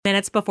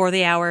Minutes before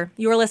the hour.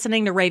 You're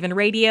listening to Raven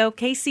Radio,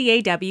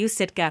 KCAW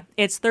Sitka.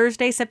 It's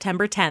Thursday,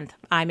 September 10th.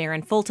 I'm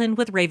Erin Fulton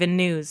with Raven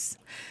News.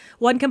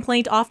 One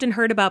complaint often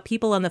heard about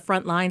people on the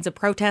front lines of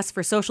protests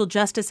for social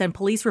justice and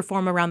police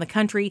reform around the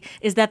country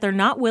is that they're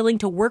not willing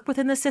to work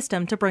within the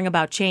system to bring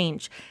about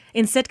change.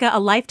 In Sitka, a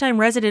lifetime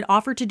resident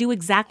offered to do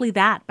exactly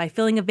that by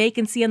filling a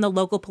vacancy on the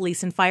local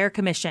Police and Fire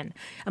Commission.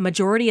 A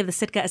majority of the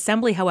Sitka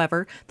Assembly,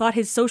 however, thought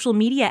his social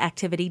media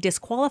activity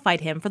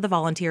disqualified him for the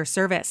volunteer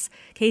service.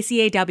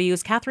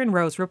 KCAW's Catherine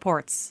Rose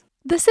reports.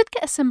 The Sitka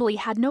Assembly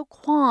had no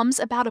qualms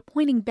about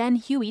appointing Ben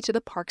Huey to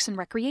the Parks and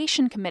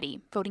Recreation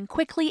Committee, voting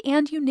quickly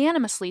and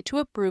unanimously to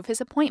approve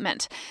his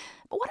appointment.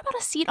 But what about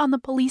a seat on the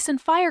Police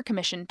and Fire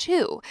Commission,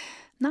 too?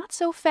 Not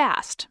so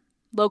fast.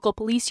 Local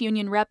police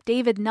union rep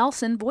David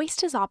Nelson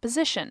voiced his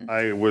opposition.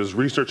 I was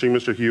researching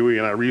Mr. Huey,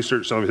 and I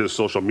researched some of his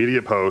social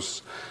media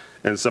posts,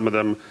 and some of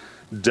them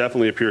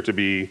definitely appear to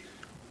be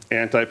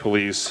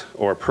anti-police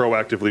or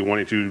proactively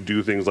wanting to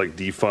do things like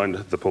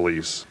defund the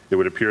police. It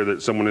would appear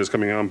that someone is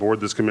coming on board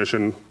this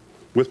commission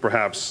with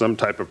perhaps some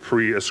type of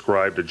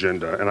pre-ascribed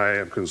agenda, and I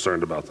am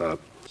concerned about that.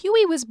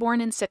 Huey was born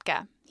in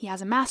Sitka. He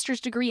has a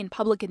master's degree in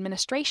public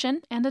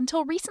administration and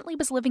until recently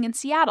was living in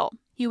Seattle.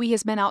 Huey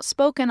has been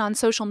outspoken on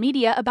social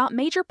media about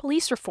major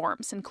police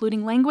reforms,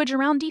 including language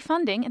around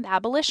defunding and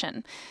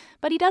abolition.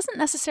 But he doesn't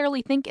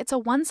necessarily think it's a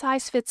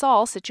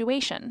one-size-fits-all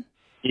situation.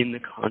 In the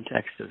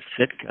context of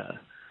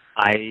Sitka,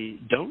 I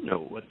don't know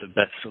what the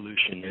best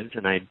solution is,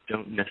 and I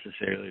don't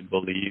necessarily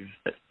believe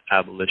that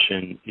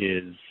abolition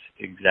is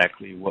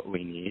exactly what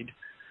we need.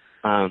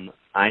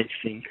 I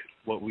think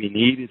what we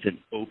need is an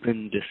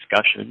open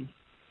discussion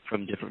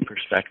from different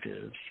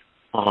perspectives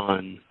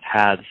on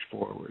paths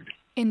forward.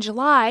 In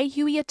July,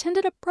 Huey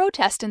attended a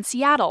protest in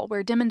Seattle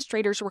where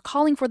demonstrators were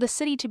calling for the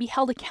city to be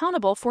held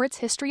accountable for its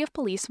history of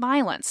police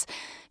violence.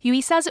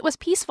 Huey says it was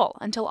peaceful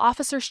until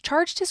officers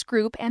charged his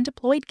group and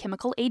deployed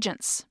chemical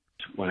agents.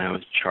 When I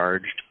was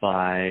charged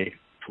by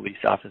police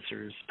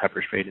officers,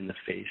 pepper sprayed in the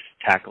face,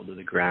 tackled to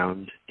the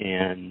ground,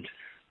 and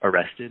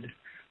arrested,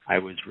 I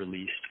was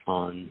released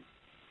on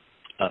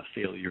a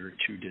failure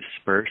to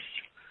disperse.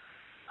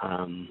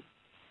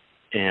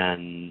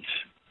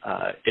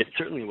 It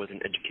certainly was an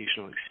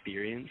educational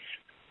experience.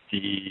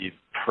 The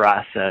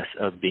process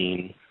of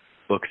being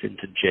booked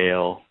into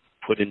jail,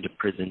 put into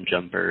prison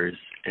jumpers,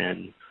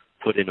 and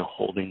put in a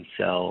holding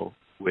cell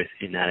with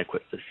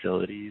inadequate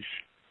facilities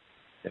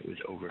that was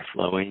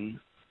overflowing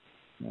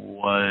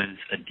was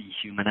a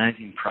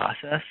dehumanizing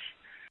process.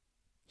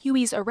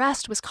 Huey's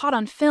arrest was caught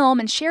on film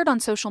and shared on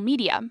social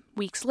media.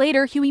 Weeks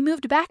later, Huey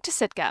moved back to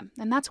Sitka,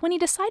 and that's when he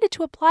decided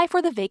to apply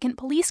for the vacant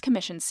police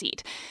commission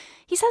seat.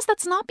 He says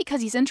that's not because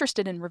he's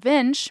interested in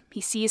revenge.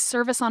 He sees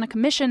service on a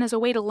commission as a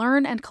way to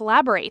learn and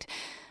collaborate.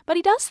 But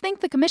he does think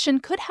the commission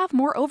could have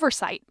more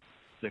oversight.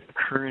 The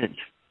current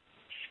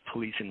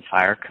Police and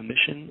Fire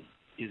Commission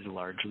is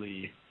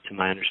largely, to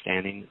my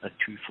understanding, a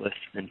toothless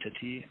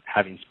entity,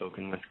 having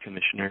spoken with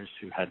commissioners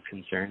who had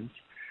concerns.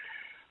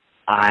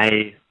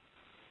 I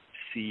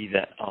see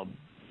that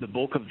the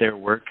bulk of their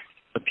work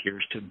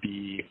appears to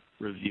be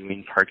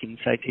reviewing parking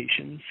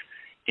citations,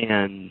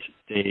 and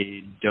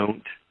they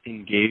don't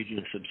engage in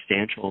a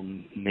substantial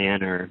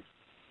manner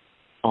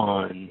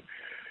on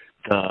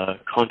the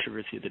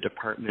controversy of the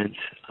department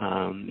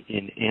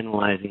in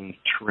analyzing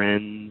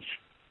trends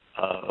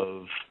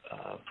of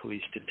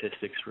police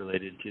statistics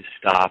related to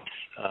stops,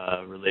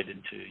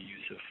 related to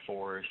use of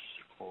force,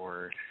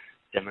 or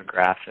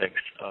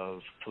demographics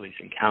of police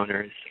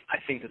encounters. I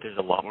think that there's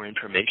a lot more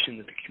information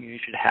that the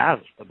community should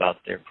have about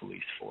their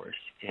police force.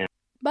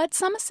 But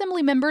some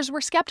Assembly members were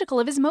skeptical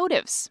of his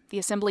motives. The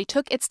Assembly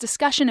took its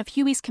discussion of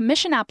Huey's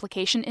commission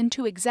application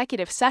into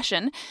executive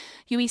session.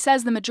 Huey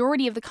says the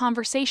majority of the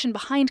conversation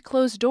behind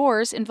closed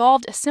doors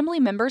involved Assembly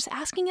members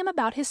asking him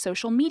about his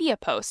social media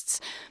posts,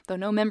 though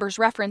no members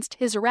referenced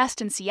his arrest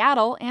in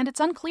Seattle, and it's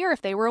unclear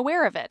if they were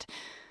aware of it.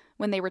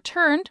 When they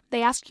returned,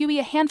 they asked Huey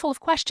a handful of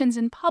questions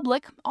in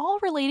public, all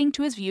relating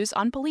to his views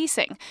on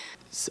policing.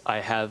 I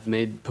have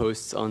made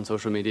posts on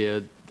social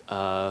media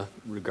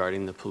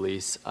regarding the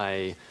police.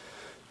 I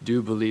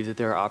do believe that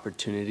there are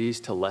opportunities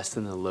to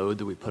lessen the load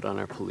that we put on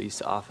our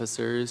police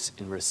officers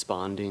in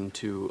responding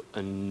to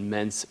an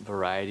immense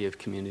variety of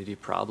community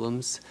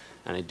problems.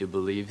 And I do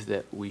believe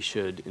that we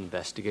should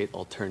investigate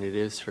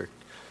alternatives for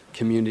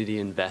community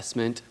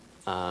investment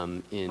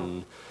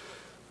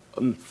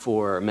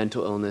for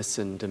mental illness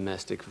and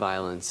domestic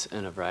violence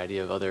and a variety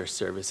of other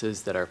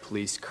services that our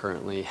police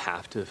currently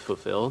have to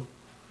fulfill.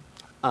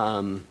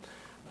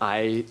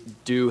 I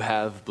do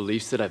have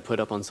beliefs that I put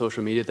up on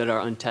social media that are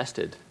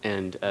untested,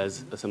 and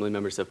as Assembly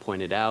members have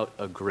pointed out,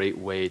 a great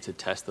way to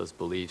test those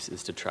beliefs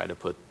is to try to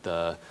put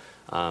the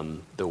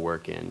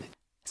work in.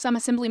 Some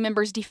Assembly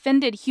members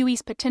defended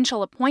Huey's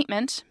potential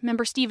appointment.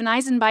 Member Stephen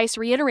Eisenbeis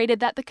reiterated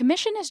that the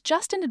commission is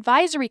just an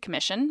advisory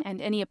commission,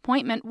 and any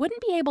appointment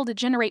wouldn't be able to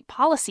generate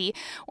policy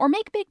or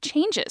make big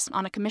changes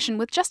on a commission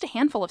with just a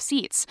handful of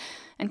seats.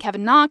 And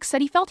Kevin Knox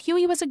said he felt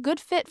Huey was a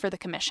good fit for the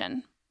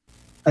commission.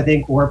 I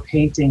think we're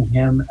painting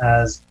him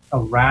as a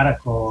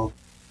radical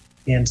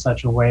in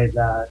such a way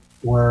that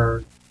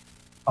we're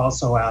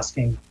also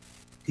asking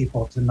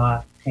people to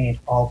not paint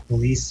all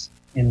police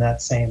in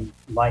that same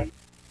light.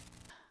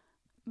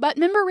 But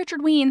member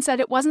Richard Ween said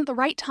it wasn't the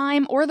right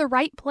time or the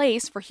right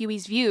place for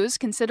Huey's views,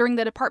 considering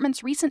the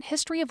department's recent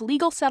history of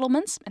legal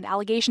settlements and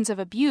allegations of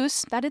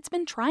abuse that it's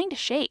been trying to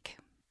shake.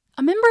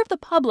 A member of the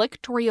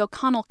public, Tori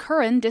O'Connell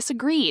Curran,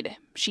 disagreed.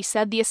 She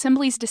said the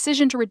Assembly's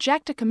decision to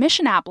reject a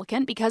commission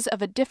applicant because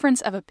of a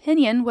difference of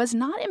opinion was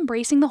not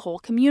embracing the whole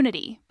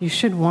community. You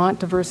should want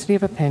diversity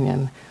of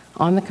opinion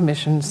on the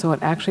commission so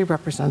it actually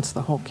represents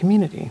the whole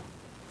community.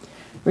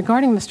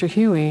 Regarding Mr.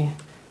 Huey,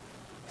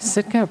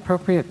 Sitka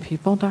appropriate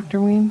people,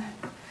 Dr. Ween?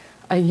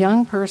 A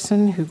young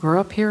person who grew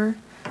up here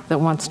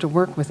that wants to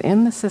work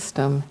within the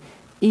system,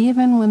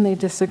 even when they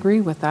disagree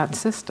with that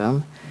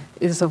system,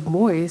 is a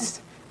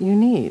voice you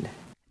need.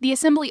 The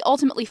Assembly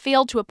ultimately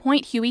failed to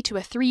appoint Huey to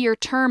a 3-year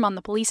term on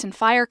the Police and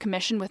Fire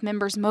Commission, with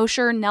members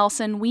Mosher,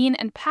 Nelson, Ween,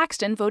 and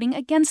Paxton voting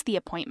against the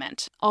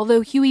appointment.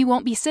 Although Huey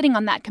won't be sitting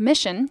on that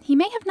commission, he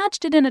may have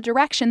nudged it in a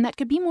direction that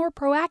could be more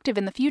proactive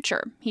in the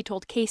future. He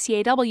told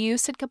KCAW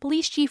Sitka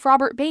Police Chief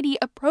Robert Beatty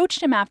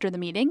approached him after the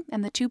meeting,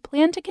 and the two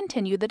plan to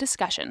continue the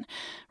discussion.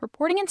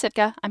 Reporting in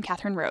Sitka, I'm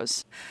Catherine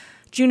Rose.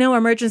 Juneau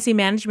emergency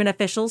management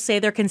officials say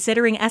they're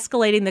considering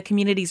escalating the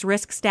community's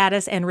risk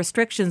status and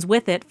restrictions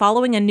with it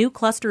following a new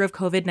cluster of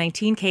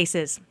COVID-19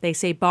 cases. They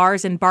say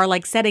bars and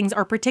bar-like settings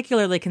are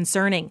particularly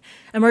concerning.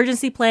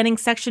 Emergency Planning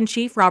Section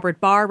Chief Robert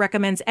Barr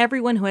recommends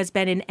everyone who has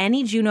been in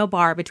any Juneau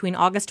bar between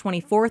August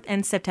 24th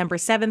and September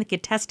 7th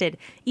get tested,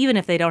 even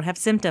if they don't have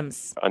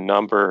symptoms. A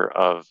number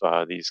of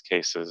these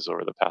cases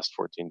over the past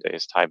 14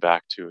 days tie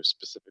back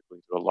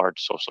specifically to a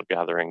large social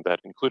gathering that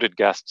included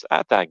guests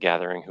at that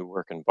gathering who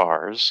work in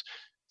bars.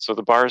 So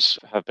the bars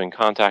have been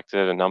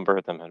contacted. A number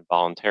of them have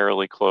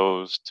voluntarily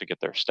closed to get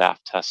their staff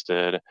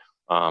tested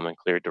and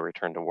cleared to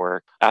return to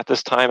work. At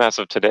this time, as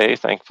of today,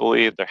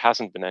 thankfully, there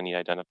hasn't been any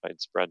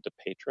identified spread to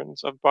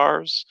patrons of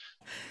bars.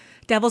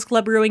 Devil's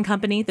Club Brewing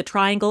Company, The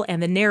Triangle,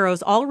 and The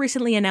Narrows all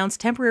recently announced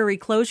temporary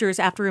closures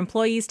after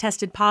employees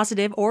tested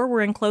positive or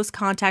were in close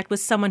contact with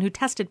someone who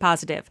tested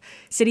positive.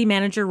 City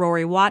Manager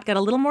Rory Watt got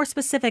a little more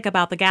specific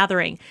about the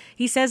gathering.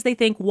 He says they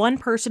think one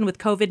person with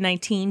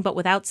COVID-19 but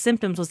without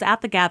symptoms was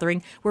at the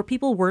gathering where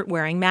people weren't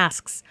wearing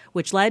masks,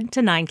 which led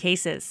to 9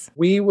 cases.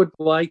 We would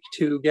like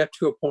to get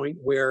to a point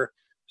where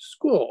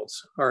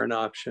schools are an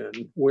option,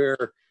 where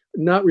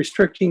not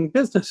restricting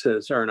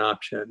businesses are an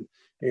option.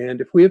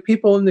 And if we have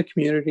people in the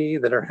community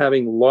that are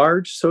having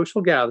large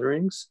social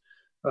gatherings,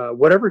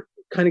 whatever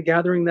kind of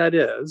gathering that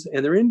is,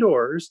 and they're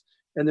indoors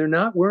and they're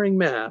not wearing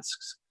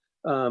masks,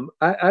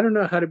 I don't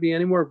know how to be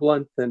any more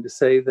blunt than to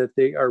say that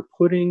they are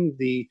putting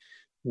the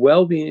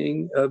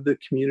well-being of the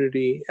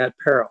community at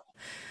peril.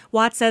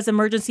 Watt says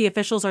emergency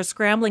officials are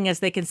scrambling as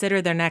they consider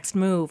their next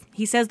move.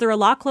 He says they're a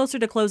lot closer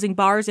to closing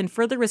bars and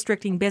further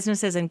restricting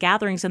businesses and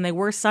gatherings than they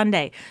were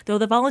Sunday, though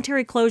the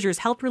voluntary closures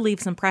helped relieve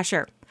some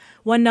pressure.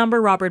 One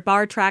number Robert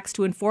Barr tracks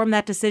to inform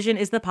that decision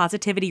is the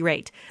positivity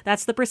rate.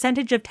 That's the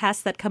percentage of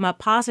tests that come up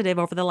positive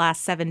over the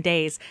last 7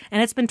 days,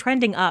 and it's been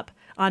trending up.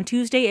 On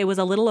Tuesday, it was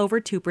a little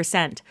over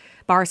 2%.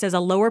 Barr says a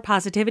lower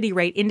positivity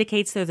rate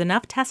indicates there's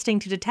enough testing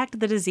to detect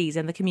the disease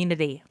in the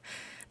community.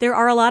 There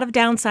are a lot of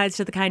downsides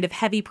to the kind of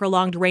heavy,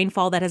 prolonged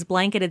rainfall that has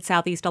blanketed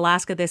southeast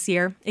Alaska this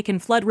year. It can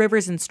flood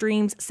rivers and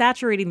streams,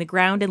 saturating the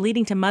ground and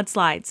leading to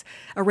mudslides.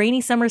 A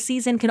rainy summer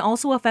season can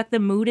also affect the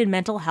mood and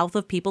mental health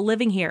of people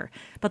living here.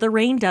 But the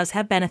rain does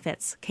have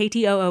benefits.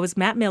 KTOO's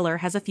Matt Miller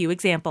has a few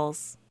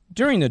examples.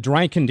 During the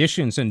dry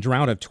conditions and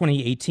drought of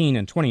 2018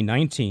 and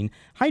 2019,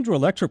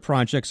 hydroelectric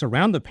projects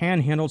around the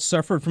Panhandle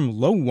suffered from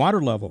low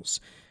water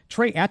levels.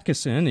 Trey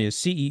Atkinson is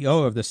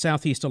CEO of the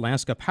Southeast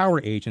Alaska Power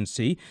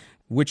Agency,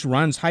 which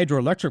runs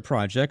hydroelectric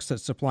projects that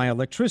supply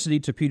electricity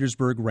to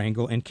Petersburg,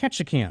 Wrangell, and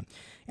Ketchikan.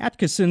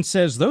 Atkinson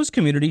says those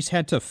communities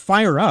had to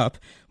fire up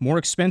more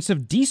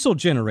expensive diesel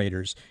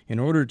generators in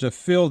order to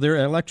fill their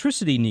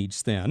electricity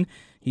needs then.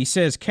 He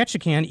says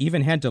Ketchikan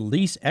even had to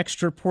lease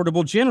extra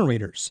portable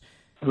generators.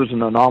 It was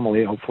an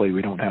anomaly. Hopefully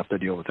we don't have to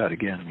deal with that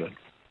again,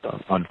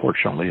 but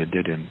unfortunately it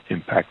did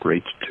impact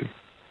rates too.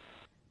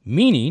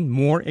 Meaning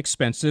more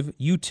expensive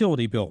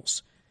utility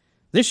bills.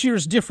 This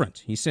year's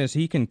different. He says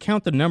he can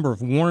count the number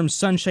of warm,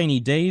 sunshiny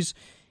days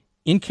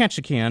in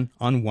Ketchikan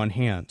on one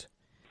hand.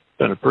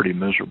 Been a pretty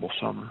miserable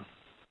summer.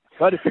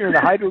 But if you're in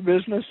the hydro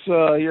business,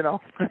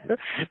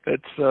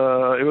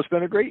 it's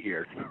been a great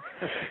year.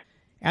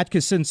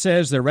 Atkinson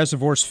says their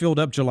reservoirs filled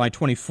up July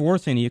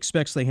 24th, and he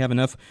expects they have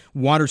enough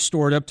water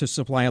stored up to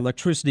supply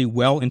electricity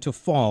well into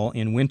fall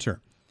and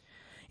winter.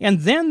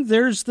 And then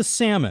there's the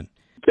salmon.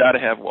 Got to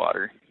have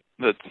water.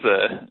 That's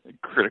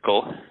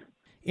critical.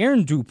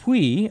 Aaron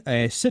Dupuis,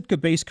 a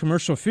Sitka-based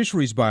commercial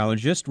fisheries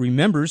biologist,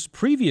 remembers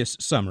previous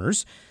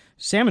summers.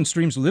 Salmon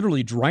streams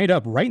literally dried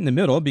up right in the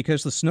middle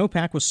because the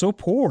snowpack was so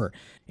poor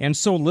and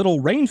so little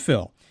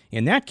rainfall.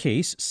 In that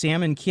case,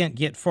 salmon can't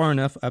get far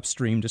enough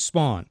upstream to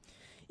spawn.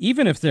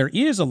 Even if there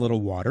is a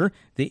little water,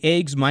 the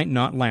eggs might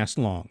not last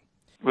long.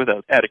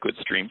 without adequate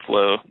stream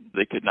flow,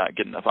 they could not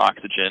get enough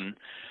oxygen,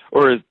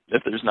 or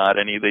if there's not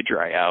any, they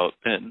dry out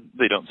and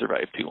they don't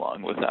survive too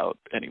long without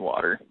any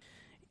water.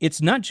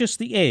 It's not just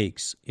the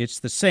eggs. It's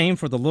the same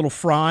for the little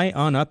fry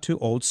on up to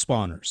old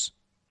spawners.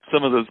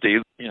 Some of those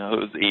days, it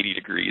was 80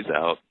 degrees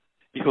out.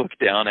 You look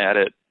down at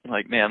it,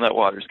 like, man, that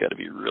water's got to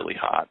be really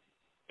hot.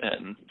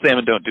 And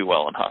salmon don't do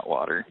well in hot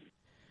water.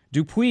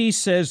 Dupuis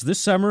says this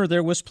summer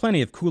there was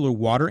plenty of cooler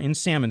water in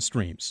salmon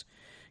streams.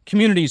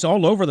 Communities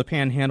all over the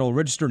Panhandle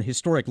registered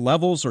historic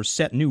levels or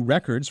set new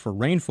records for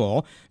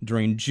rainfall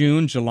during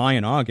June, July,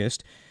 and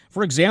August.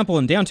 For example,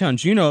 in downtown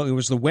Juneau, it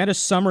was the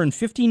wettest summer in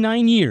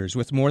 59 years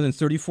with more than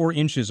 34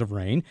 inches of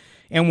rain.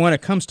 And when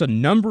it comes to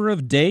number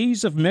of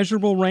days of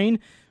measurable rain,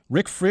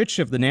 Rick Fritsch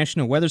of the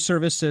National Weather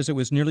Service says it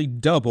was nearly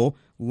double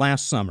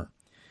last summer.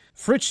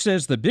 Fritsch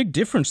says the big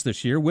difference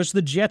this year was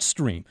the jet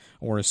stream,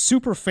 or a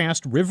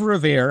super-fast river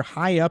of air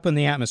high up in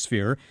the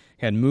atmosphere,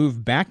 had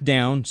moved back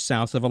down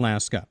south of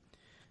Alaska.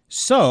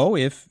 So,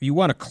 if you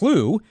want a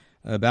clue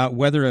about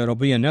whether it'll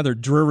be another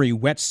dreary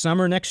wet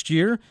summer next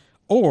year,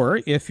 or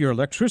if your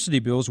electricity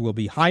bills will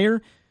be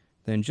higher,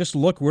 then just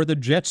look where the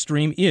jet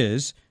stream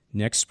is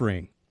next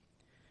spring.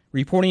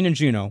 Reporting in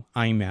Juneau,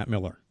 I'm Matt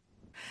Miller.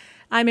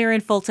 I'm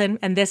Erin Fulton,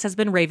 and this has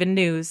been Raven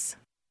News.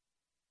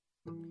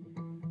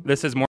 This is more